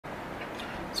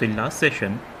So in last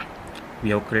session we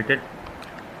have created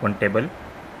one table,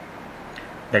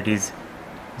 that is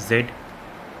z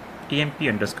temp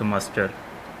underscore master,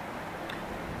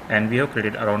 and we have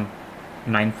created around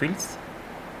 9 fields: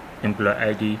 employee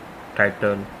ID,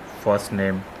 title, first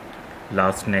name,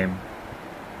 last name.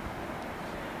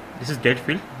 This is date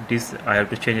field. This I have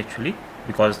to change actually,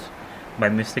 because by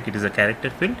mistake it is a character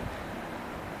field.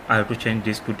 I have to change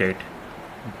this to date.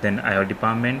 Then I have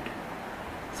department,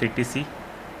 CTC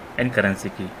and currency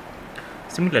key.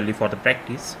 Similarly, for the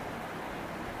practice,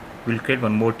 we'll create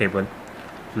one more table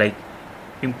like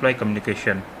employee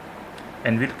communication,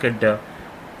 and we'll create the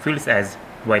fields as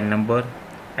while number,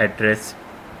 address,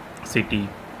 city,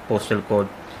 postal code,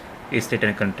 state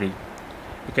and country.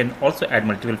 You can also add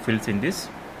multiple fields in this.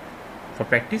 For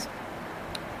practice,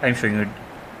 I am showing you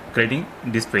creating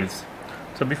these fields.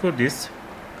 So before this,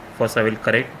 first I will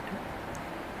correct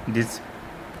these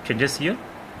changes here.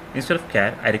 Instead of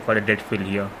char, I require a date field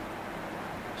here.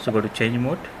 So go to change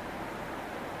mode.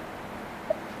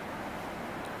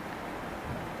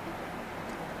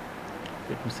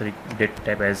 Let me select date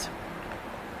type as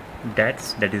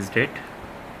dates, that is date.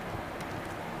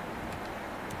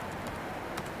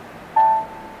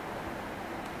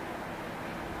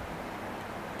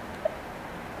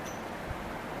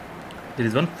 There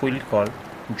is one field called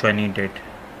joining date.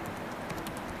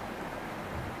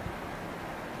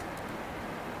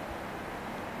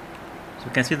 So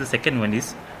you can see the second one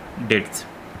is dates.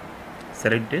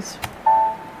 Select this,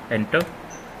 enter,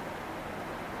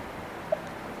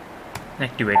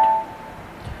 activate.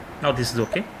 Now this is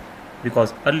okay,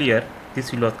 because earlier this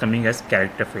field was coming as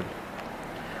character field.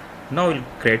 Now we'll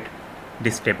create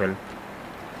this table.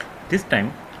 This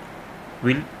time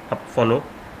we'll follow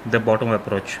the bottom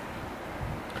approach.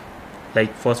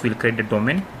 Like first we'll create the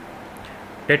domain,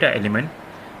 data element,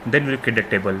 then we'll create the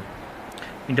table.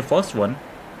 In the first one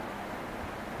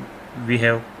we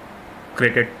have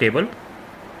created table,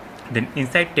 then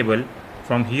inside table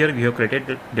from here we have created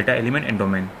the data element and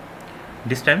domain.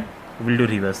 This time we will do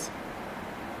reverse.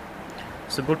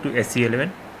 So go to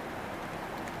SE11.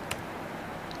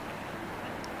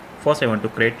 First I want to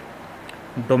create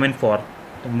domain for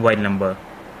the mobile number.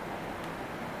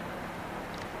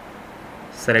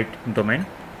 Select domain,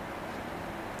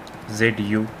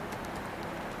 ZU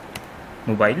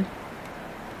mobile,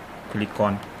 click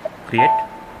on create,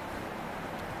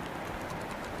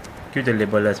 give the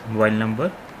label as mobile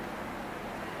number,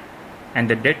 and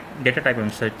the data type I am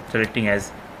selecting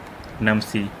as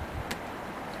num_c.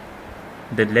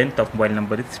 The length of mobile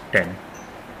number is 10.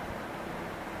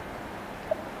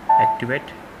 Activate.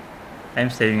 I am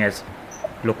saving as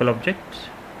local object.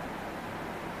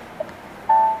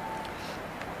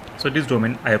 So this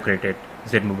domain I have created,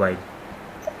 Z mobile.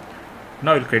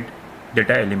 Now I will create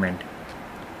data element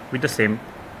with the same.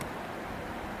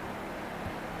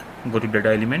 Go to data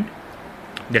element,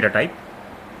 data type,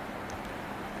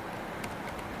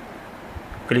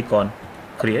 click on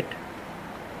create.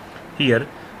 Here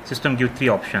system gives 3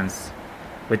 options,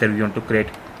 whether we want to create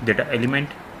data element,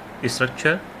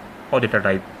 structure or data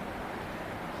type.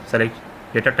 Select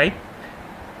data type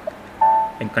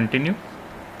and continue.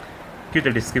 Give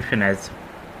the description as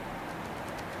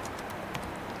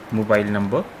mobile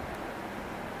number.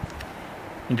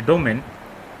 In the domain,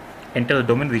 enter the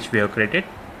domain which we have created,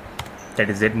 that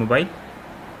is Z mobile.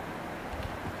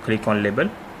 Click on label,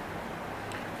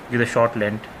 give the short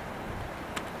length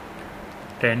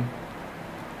 10,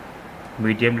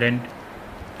 medium length,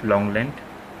 long length,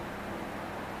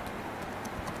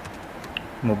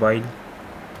 mobile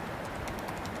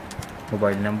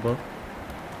number,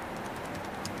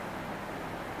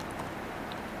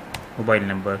 mobile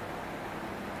number.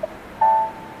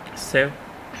 Save,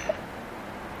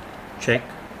 check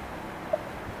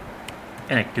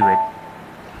and activate.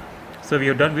 So we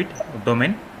have done with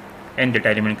domain and data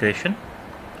element creation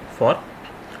for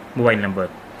mobile number.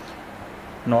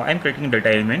 Now I am creating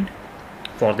data element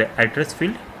for the address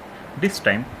field, this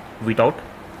time without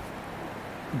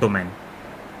domain.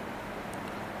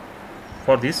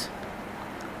 For this,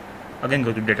 again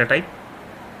go to data type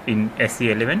in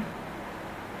SE11,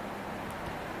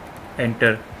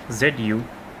 enter ZU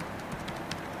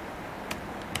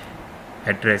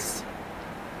address,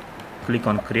 click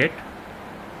on create,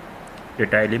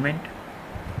 data element,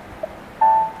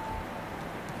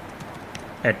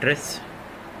 address.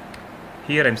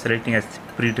 Here I am selecting as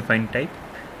predefined type.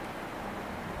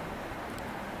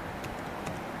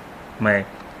 My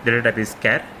data type is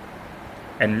char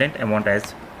and length I want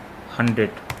as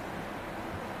 100.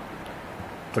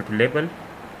 Go to label,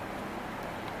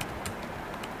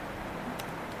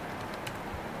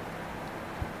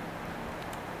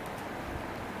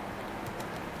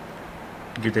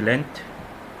 give the length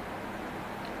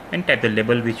and type the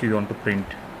label which you want to print.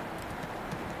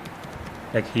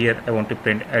 Like here I want to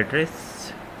print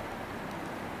address,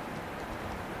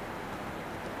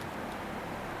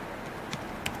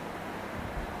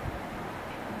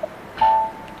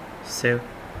 save,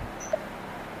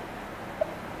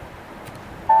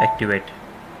 activate,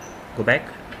 go back.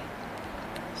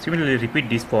 Similarly repeat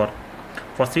this for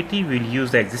city we'll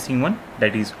use the existing one,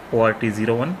 that is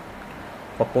ORT01.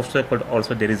 For postal code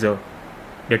also there is a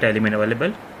data element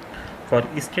available. For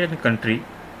state and country,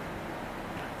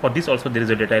 for this also there is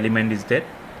a data element is there,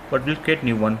 but we'll create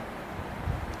new one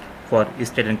for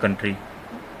state and country.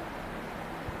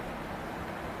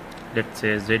 Let's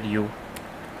say ZU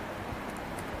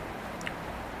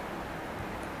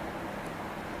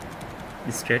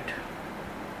state.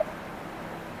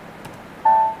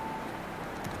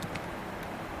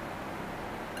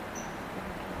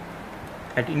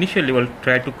 At initial level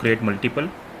try to create multiple,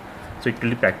 so it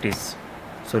will be practice.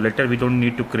 So later we don't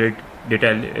need to create data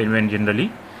element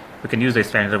generally, we can use the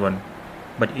standard one,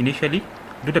 but initially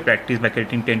do the practice by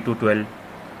creating 10 to 12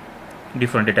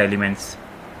 different data elements.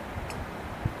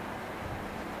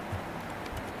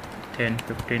 10,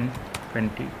 15,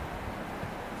 20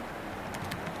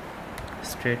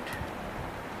 state,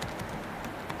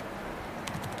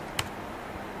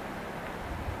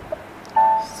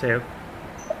 save,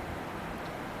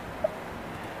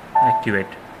 activate,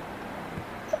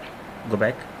 go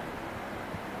back.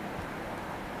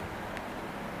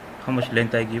 How much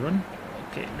length I given?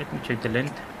 Okay, let me check the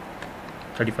length.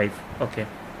 35. Okay.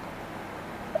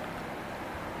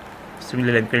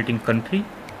 Similarly, I'm creating country.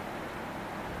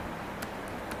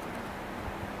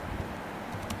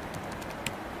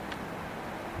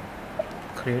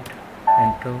 Create,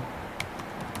 enter,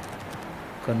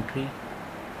 country,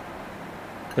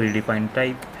 redefine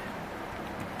type,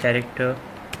 character,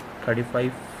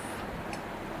 35,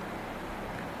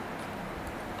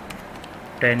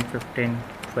 10, 15,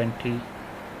 20,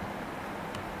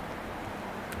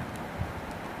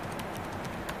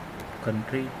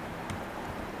 country,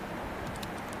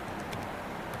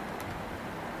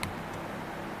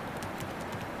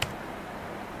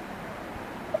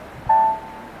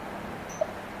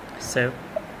 save,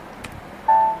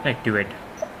 activate.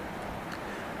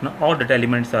 Now all data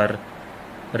elements are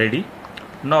ready.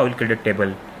 Now I will create a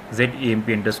table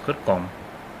zemp_com.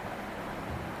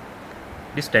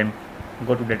 This time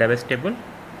go to database table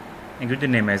and give the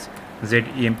name as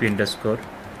zemp_com,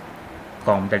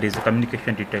 that is the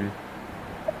communication detail.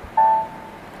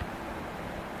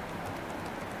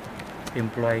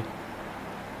 Employee,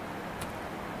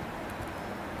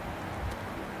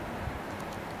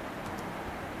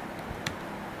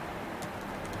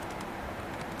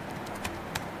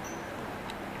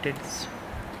 details,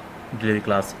 delivery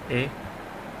class A,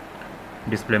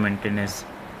 display maintenance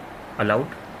allowed.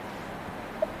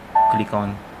 Click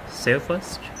on save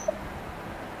first.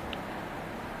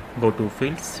 Go to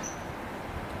fields.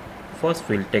 First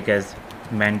field take as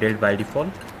mandate by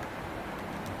default.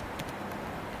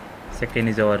 Second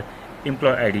is our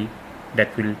employee ID,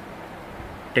 that will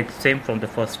take same from the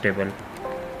first table.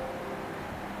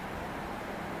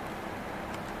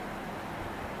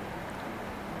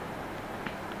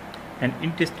 And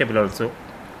in this table also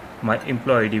my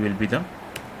employee ID will be the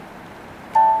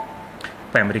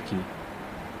primary key.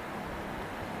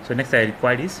 So next I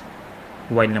required is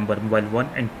mobile number, mobile 1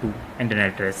 and 2, and an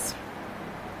address.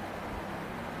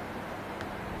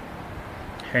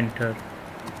 Enter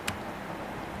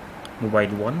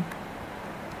mobile 1,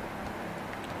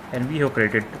 and we have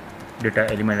created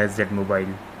data element as Z mobile.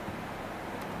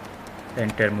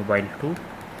 Enter mobile 2,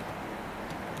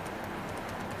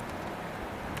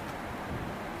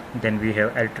 then we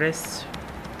have address,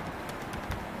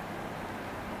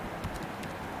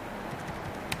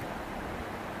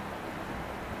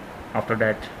 after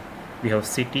that we have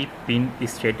city, pin,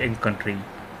 state and country.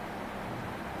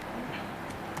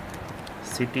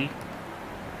 City,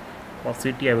 for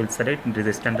city I will select, it is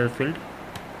a standard field.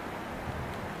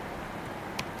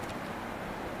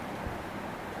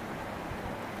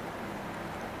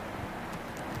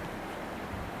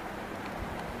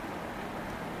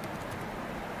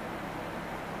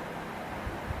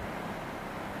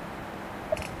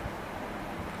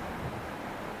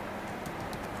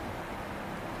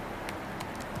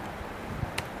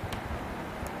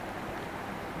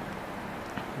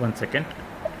 One second,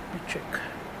 let me check.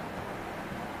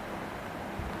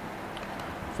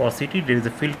 For city there is a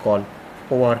field called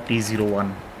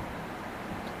ORT01.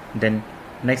 Then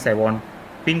next I want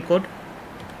pin code,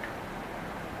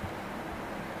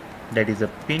 that is a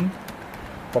pin.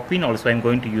 For pin also I am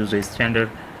going to use a standard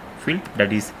field,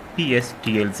 that is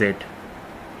PSTLZ.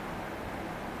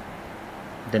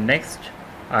 The next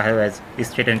I have as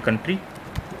state and country.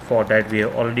 For that we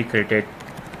have already created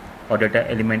our data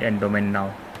element and domain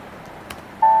now.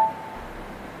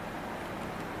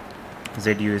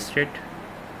 ZU state,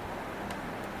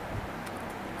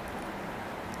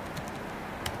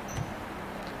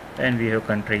 and we have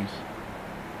country.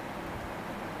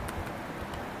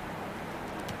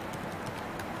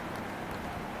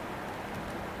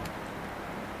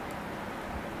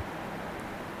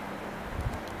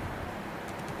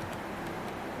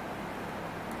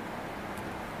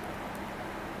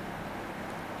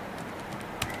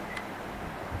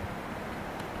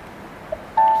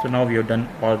 So now we have done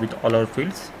all with all our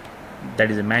fields,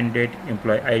 that is a mandate,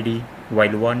 employee ID,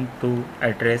 while 1, 2,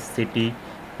 address, city,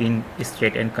 pin,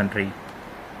 state and country.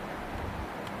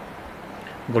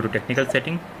 Go to technical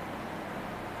setting,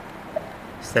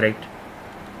 select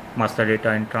master data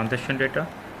and transaction data,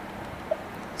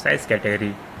 size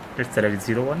category, let's select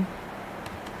 01,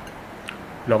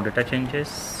 log data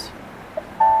changes,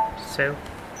 save,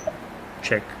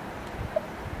 check,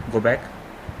 go back,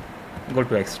 go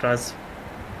to extras,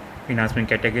 enhancement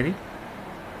category,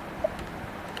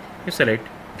 you select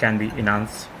can be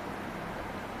enhanced,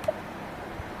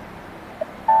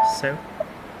 save,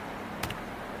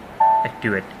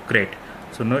 activate. Great.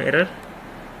 So no error.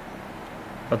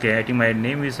 Okay, I think my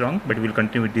name is wrong, but we'll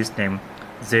continue with this name,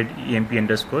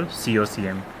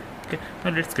 ZEMP_COCM. Okay,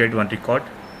 now let's create one record.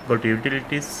 Go to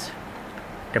utilities,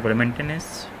 table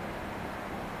maintenance,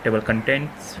 table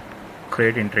contents,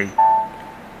 create entry,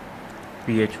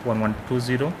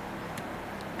 PH1120,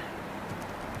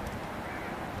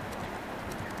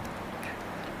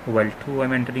 while 2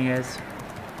 I'm entering as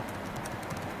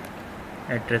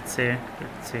address,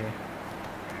 let's say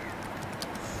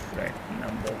flat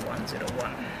number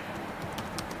 101,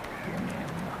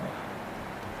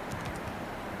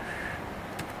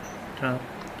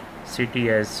 city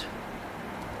as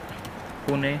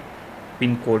Pune,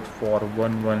 pin code for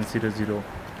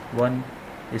 11001,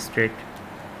 state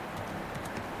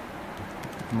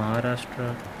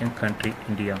Maharashtra and country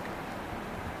India.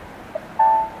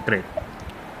 Great.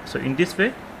 So in this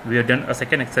way we have done a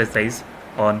second exercise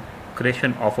on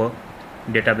creation of a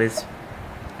database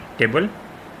table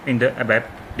in the ABAP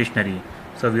dictionary.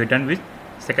 So we are done with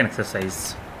second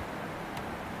exercise.